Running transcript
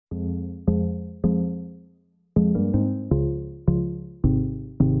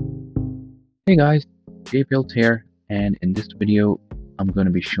Hey guys, JBuilt here, and in this video I'm going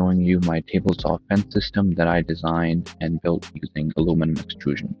to be showing you my table saw fence system that I designed and built using aluminum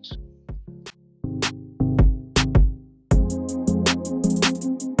extrusions.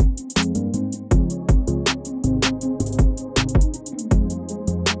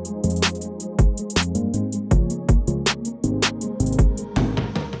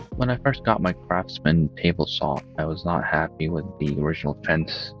 When I first got my Craftsman table saw, I was not happy with the original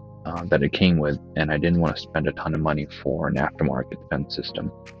fence that it came with, and I didn't want to spend a ton of money for an aftermarket fence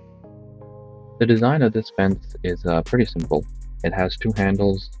system. The design of this fence is pretty simple. It has two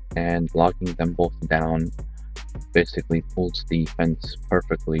handles, and locking them both down basically pulls the fence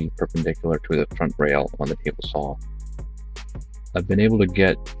perfectly perpendicular to the front rail on the table saw. I've been able to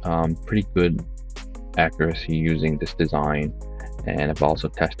get pretty good accuracy using this design, and I've also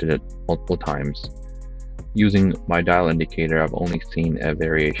tested it multiple times. Using my dial indicator, I've only seen a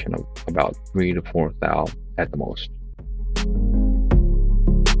variation of about 3 to 4 thou at the most.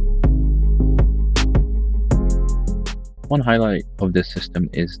 One highlight of this system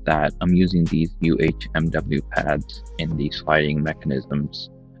is that I'm using these UHMW pads in the sliding mechanisms,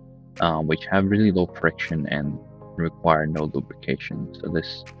 which have really low friction and require no lubrication. So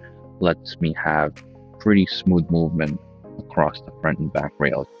this lets me have pretty smooth movement across the front and back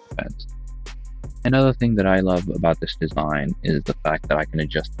rails of the fence. Another thing that I love about this design is the fact that I can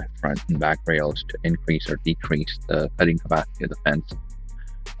adjust my front and back rails to increase or decrease the cutting capacity of the fence.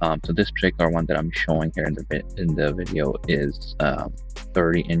 So this particular one that I'm showing here in the video is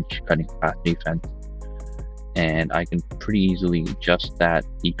 30-inch cutting capacity fence, and I can pretty easily adjust that,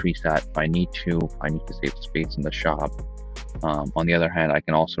 decrease that if I need to save space in the shop. On the other hand, I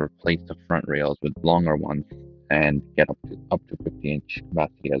can also replace the front rails with longer ones and get up to 50-inch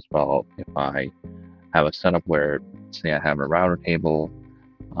capacity as well. If I have a setup where, say, I have a router table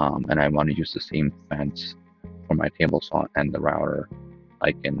and I want to use the same fence for my table saw and the router,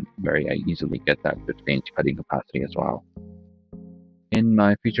 I can very easily get that 50-inch cutting capacity as well. In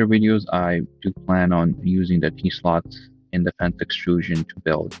my future videos, I do plan on using the T-slots in the fence extrusion to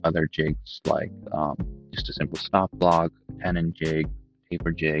build other jigs, like just a simple stop block, tenon jig,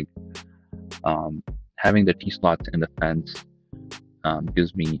 taper jig. Having the T-slots in the fence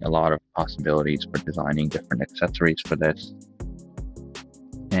gives me a lot of possibilities for designing different accessories for this.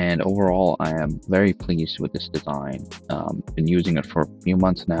 And overall, I am very pleased with this design. Been using it for a few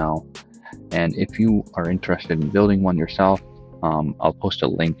months now, and if you are interested in building one yourself, I'll post a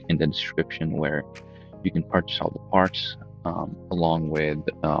link in the description where you can purchase all the parts along with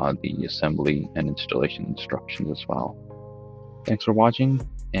the assembly and installation instructions as well. Thanks for watching,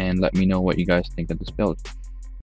 and let me know what you guys think of this build.